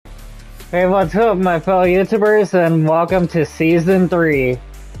Hey, what's up, my fellow YouTubers, and welcome to Season 3,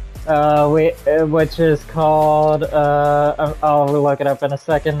 which is called, I'll look it up in a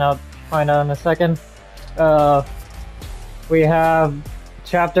second, I'll find out in a second. We have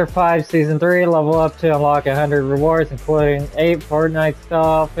Chapter 5, Season 3, level up to unlock 100 rewards, including 8 Fortnite style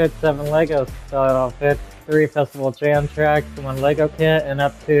outfits, 7 Lego style outfits, 3 Festival Jam tracks, 1 Lego kit, and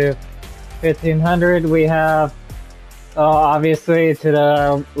up to 1500. We have obviously to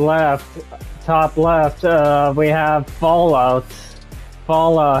the left, top left, we have Fallout.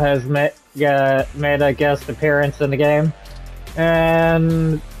 Fallout has made a guest appearance in the game.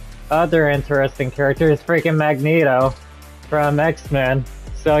 And other interesting characters, freaking Magneto from X-Men.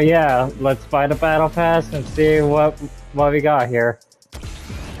 So yeah, let's buy the battle pass and see what we got here.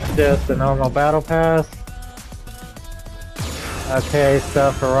 Just a normal battle pass. Okay,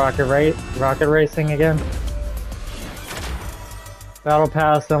 stuff for rocket racing again. Battle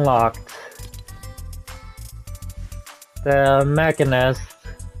pass unlocked. The mechanist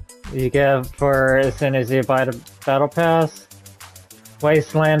you get for as soon as you buy the battle pass.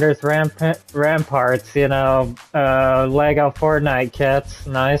 Wastelanders ramparts, you know, Lego Fortnite kits,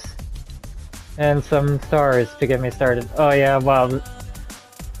 nice. And some stars to get me started. Oh yeah, well,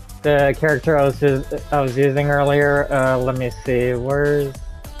 the character I was using earlier. Let me see, where's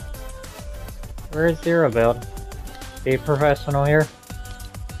Zero Build? Be professional here.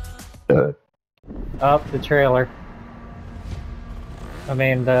 Oh, the trailer. I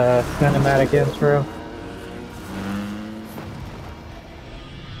mean, the cinematic intro.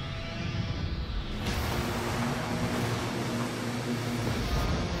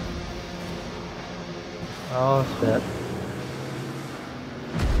 Oh, shit.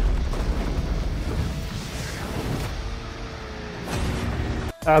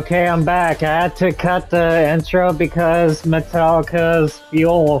 Okay, I'm back. I had to cut the intro because Metallica's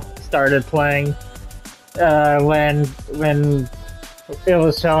Fuel started playing when it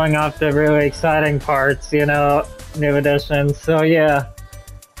was showing off the really exciting parts, you know, new editions. So yeah,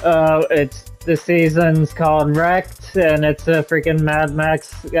 it's the season's called Wrecked, and it's a freaking Mad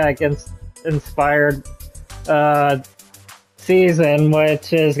Max inspired season,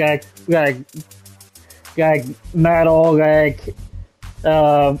 which is like metal, like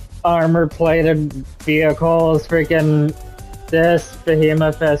armor plated vehicles, freaking this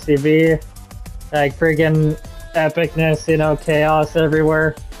behemoth SUV, like freaking epicness, you know, chaos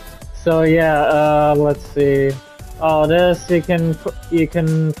everywhere. So yeah, let's see. All this you can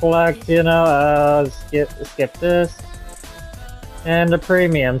collect, you know, skip this. And the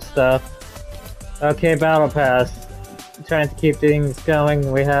premium stuff. Okay, battle pass. Trying to keep things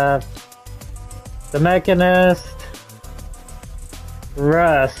going. We have the mechanist,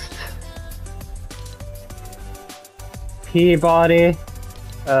 Rust, Peabody,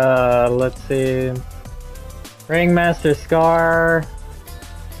 let's see, Ringmaster Scar,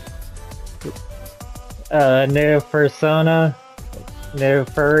 new Persona, new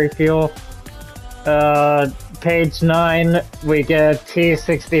Furry Fuel. Page 9, we get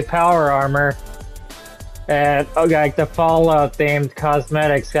T60 power armor, and like the Fallout themed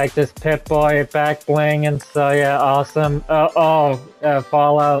cosmetics, like this Pip-Boy back bling, and so yeah, awesome. Fallout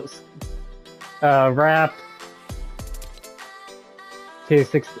wrap,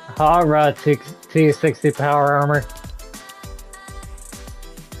 T60 hot rod, T60 power armor.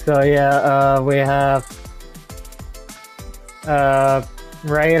 So yeah, we have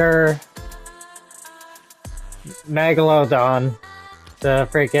Raider, Megalodon, the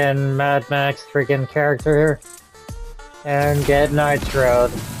freaking Mad Max freaking character here, and get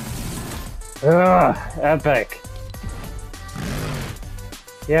Nitroed. Ugh, epic.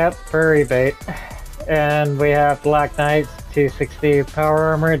 Yep, furry bait. And we have Black Knight's 260 power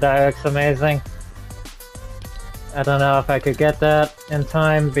armor, that looks amazing. I don't know if I could get that in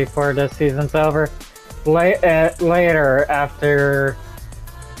time before the season's over. Later,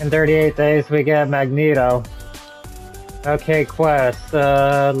 in 38 days, we get Magneto. Okay, quest.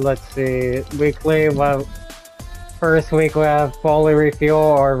 Let's see. Weekly, well, first week we have fully refuel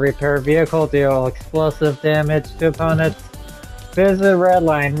or repair vehicle, deal explosive damage to opponents. Visit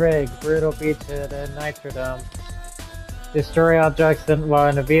Redline, Rig, Brutal Beachhead, and Nitrodome. Destroy objects while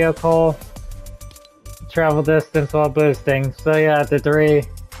in a vehicle. Travel distance while boosting. So yeah, the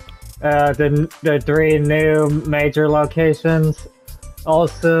three new major locations.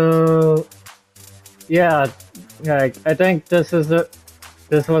 Also, yeah, like I think this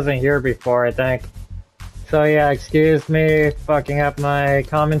wasn't here before, I think. So yeah, excuse me fucking up my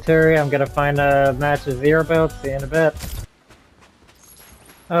commentary. I'm gonna find a match of Zero Build. See you in a bit.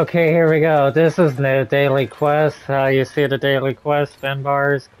 Okay, here we go. This is the daily quest. You see the daily quest, spin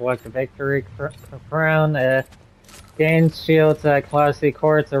bars, collect the victory crown, gain shields at classy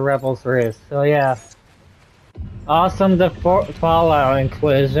courts or rebels roost. So yeah, awesome the Fallout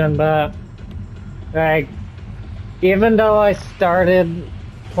inclusion, but like, even though I started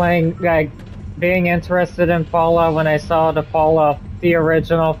playing, like, being interested in Fallout when I saw the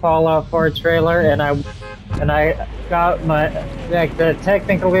original Fallout 4 trailer, and I got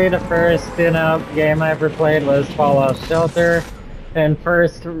technically the first, game I ever played was Fallout Shelter, and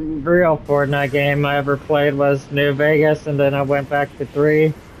first real Fortnite game I ever played was New Vegas, and then I went back to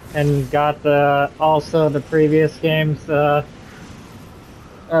 3, and got also the previous games, the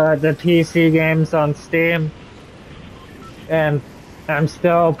PC games on Steam, and I'm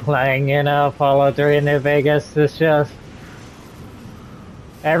still playing, Fallout 3 New Vegas. It's just,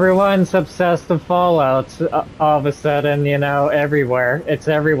 everyone's obsessed with Fallout all of a sudden, everywhere. It's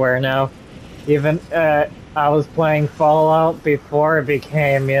everywhere now. Even, I was playing Fallout before it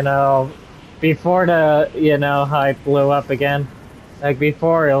became, before the, hype blew up again. Like,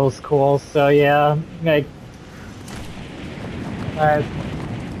 before it was cool, so yeah, like, I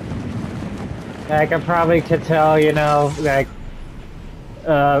probably could tell, like,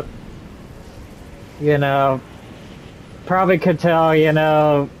 you know, probably could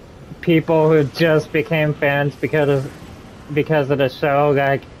tell, people who just became fans because of the show,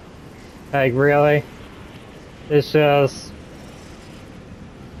 like really, it's just,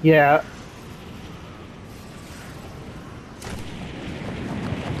 yeah.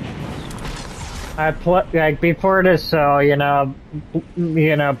 Like before the show,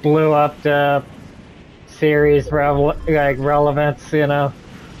 blew up the series relevance,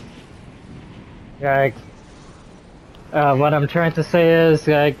 like. What I'm trying to say is,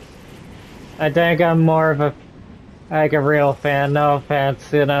 like, I think I'm more of a real fan, no offense,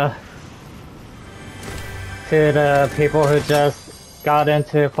 to the people who just got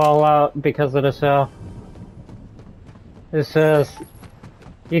into Fallout because of the show. It's just,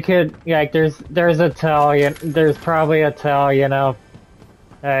 you could, like, there's probably a tell,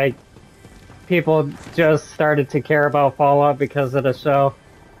 like, people just started to care about Fallout because of the show.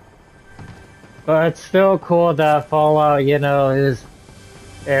 But it's still cool that Fallout, is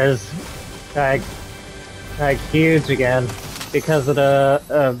like huge again because of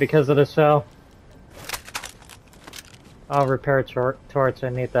the show. I'll repair a torch. I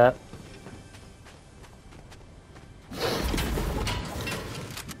need that.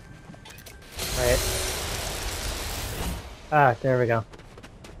 Right. Ah, there we go.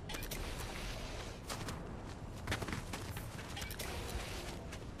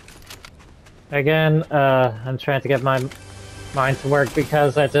 Again, I'm trying to get my mind to work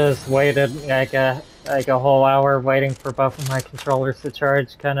because I just waited like a whole hour waiting for both of my controllers to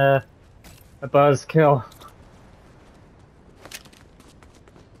charge. Kinda a buzzkill.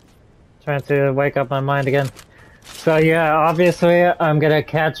 Trying to wake up my mind again. So yeah, obviously I'm gonna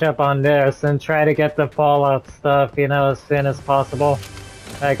catch up on this and try to get the Fallout stuff, as soon as possible.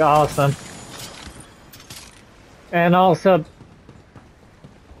 Like, awesome. And also,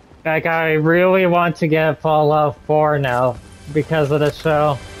 like, I really want to get Fallout 4 now because of the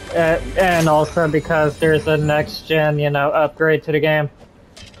show, and also because there's a next gen, upgrade to the game.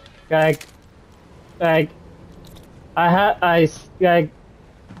 Like,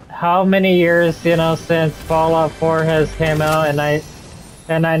 how many years, since Fallout 4 has came out, and I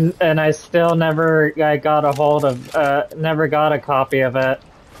still never got a hold of, never got a copy of it.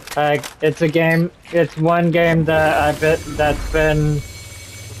 Like, it's one game that that's been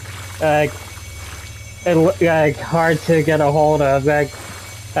hard to get a hold of. Like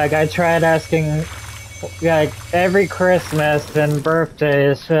I tried asking, every Christmas and birthday.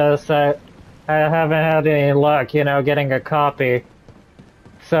 It's just I haven't had any luck, getting a copy.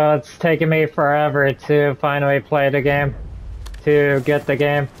 So it's taken me forever to finally play the game, to get the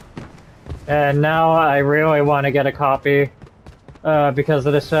game. And now I really want to get a copy because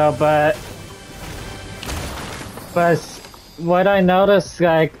of the show. But what I noticed,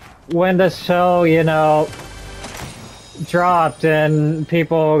 when the show, dropped and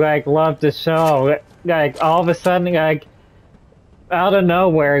people loved the show, all of a sudden, out of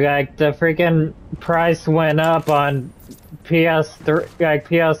nowhere, the freaking price went up on PS3,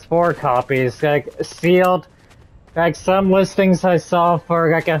 PS4 copies, sealed. Some listings I saw for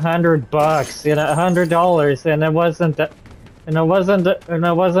 $100, $100, and it wasn't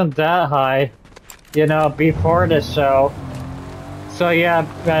that high, before the show. So yeah,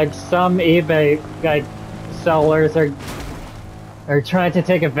 some eBay sellers are trying to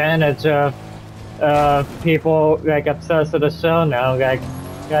take advantage of people obsessed with the show now.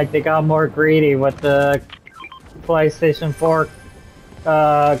 like they got more greedy with the PlayStation 4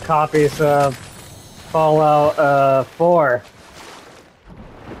 copies of Fallout 4.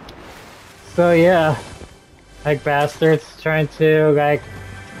 So yeah, like bastards jacking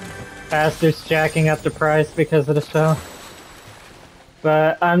up the price because of the show.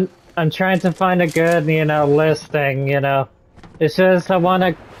 But I'm trying to find a good, listing, It's just I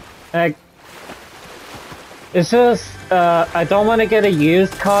wanna like it's just I don't wanna get a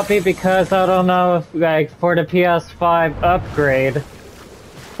used copy because I don't know if like for the PS5 upgrade.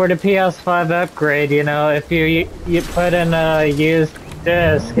 For the PS5 upgrade, if you put in a used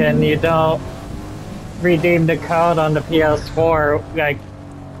disc and you don't redeem the code on the PS4,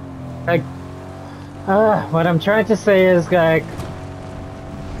 what I'm trying to say is like,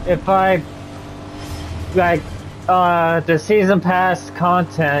 if I the season pass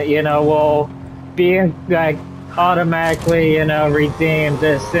content, will be like automatically, redeemed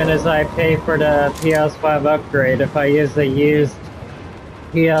as soon as I pay for the PS5 upgrade if I use the used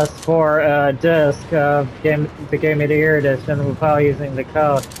PS4 disc of the Game of the Year edition without using the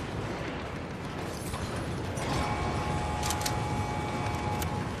code.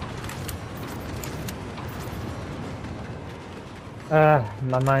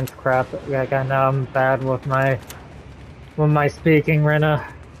 My mind's crap. Like I know I'm bad with my speaking right now.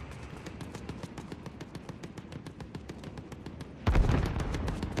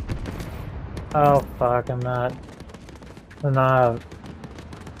 Oh fuck, I'm not gonna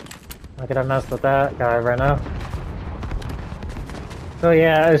mess with that guy right now. So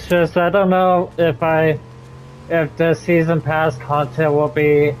yeah, it's just I don't know if the season pass content will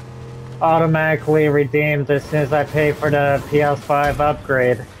be automatically redeemed as soon as I pay for the PS5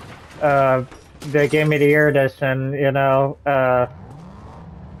 upgrade. The Game of the Year edition,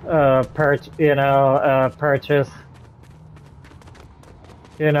 purchase.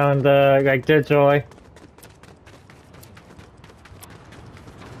 In the like digitally.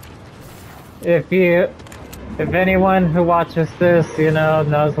 If anyone who watches this,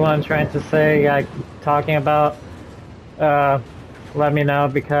 knows what I'm trying to say, like talking about, let me know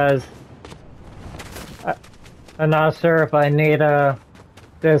because I'm not sure if I need the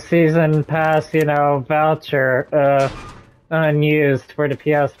season pass, voucher unused for the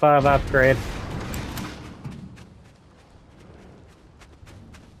PS5 upgrade.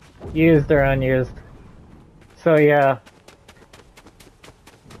 Used or unused. So yeah.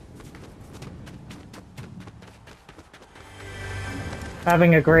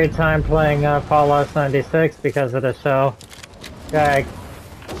 Having a great time playing Fallout 96 because of the show. Like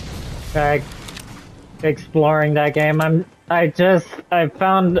exploring that game. I just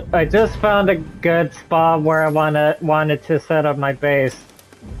found a good spot where I wanted to set up my base.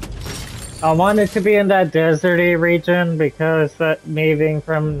 I wanted to be in that deserty region because me being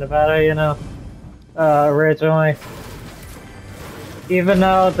from Nevada, originally. Even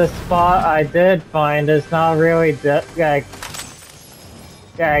though the spot I did find is not really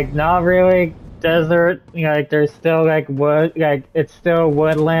not really desert, there's still wood, it's still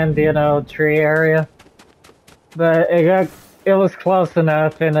woodland, tree area. But it was close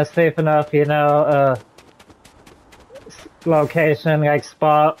enough and a safe enough, location,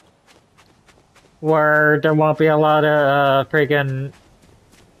 spot where there won't be a lot of freaking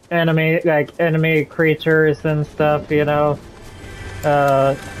enemy creatures and stuff, to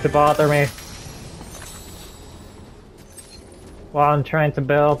bother me while I'm trying to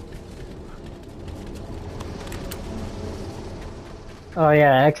build. Oh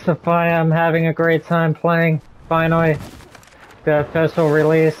yeah, Xify, I'm having a great time playing, finally. The official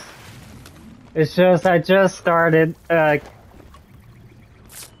release. It's just, I just started,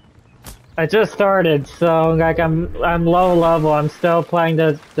 so I'm low level. I'm still playing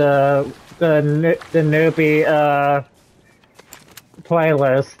the newbie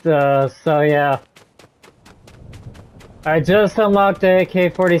playlist. So yeah, I just unlocked the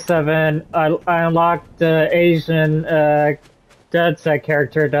AK-47. I unlocked the Asian Dead Set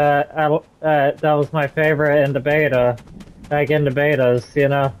character that was my favorite in the beta, in the betas,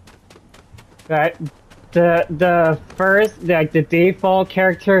 The first, the default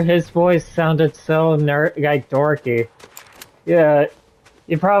character, his voice sounded so dorky. Yeah,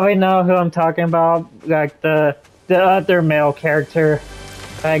 you probably know who I'm talking about, the other male character.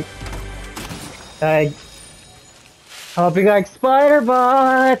 I'll be like, Spider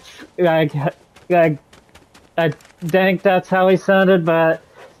Bots! I think that's how he sounded, but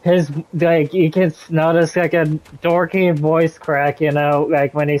his, you can notice a dorky voice crack,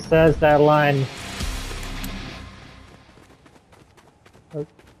 when he says that line.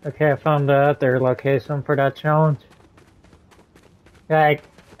 Okay, I found the other location for that challenge.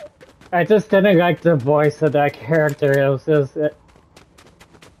 I just didn't like the voice of that character. It was just it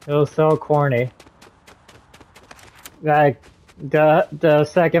was so corny. Like the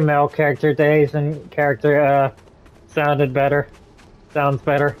second male character, the Asian character, sounded better. Sounds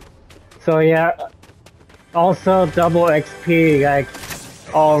better. So yeah. Also double XP like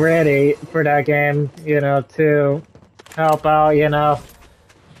already for that game, you know, to help out, you know,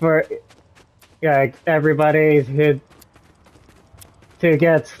 for like everybody to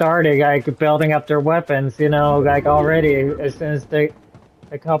get started, like building up their weapons, you know, like already as soon as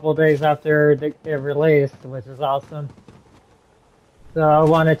a couple days after it released, which is awesome. So I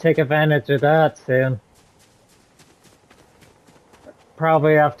want to take advantage of that soon.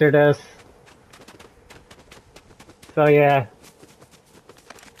 Probably after this. So yeah.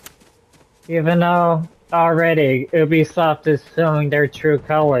 Even though already Ubisoft is showing their true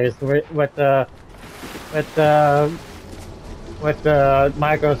colors with the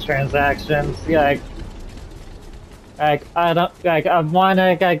microtransactions, like I don't like I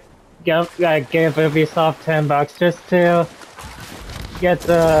wanna give Ubisoft $10 just to get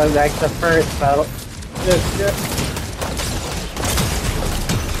the first battle.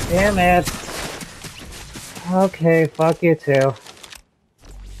 Damn it. Okay, fuck you too.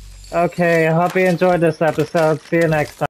 Okay, I hope you enjoyed this episode. See you next time.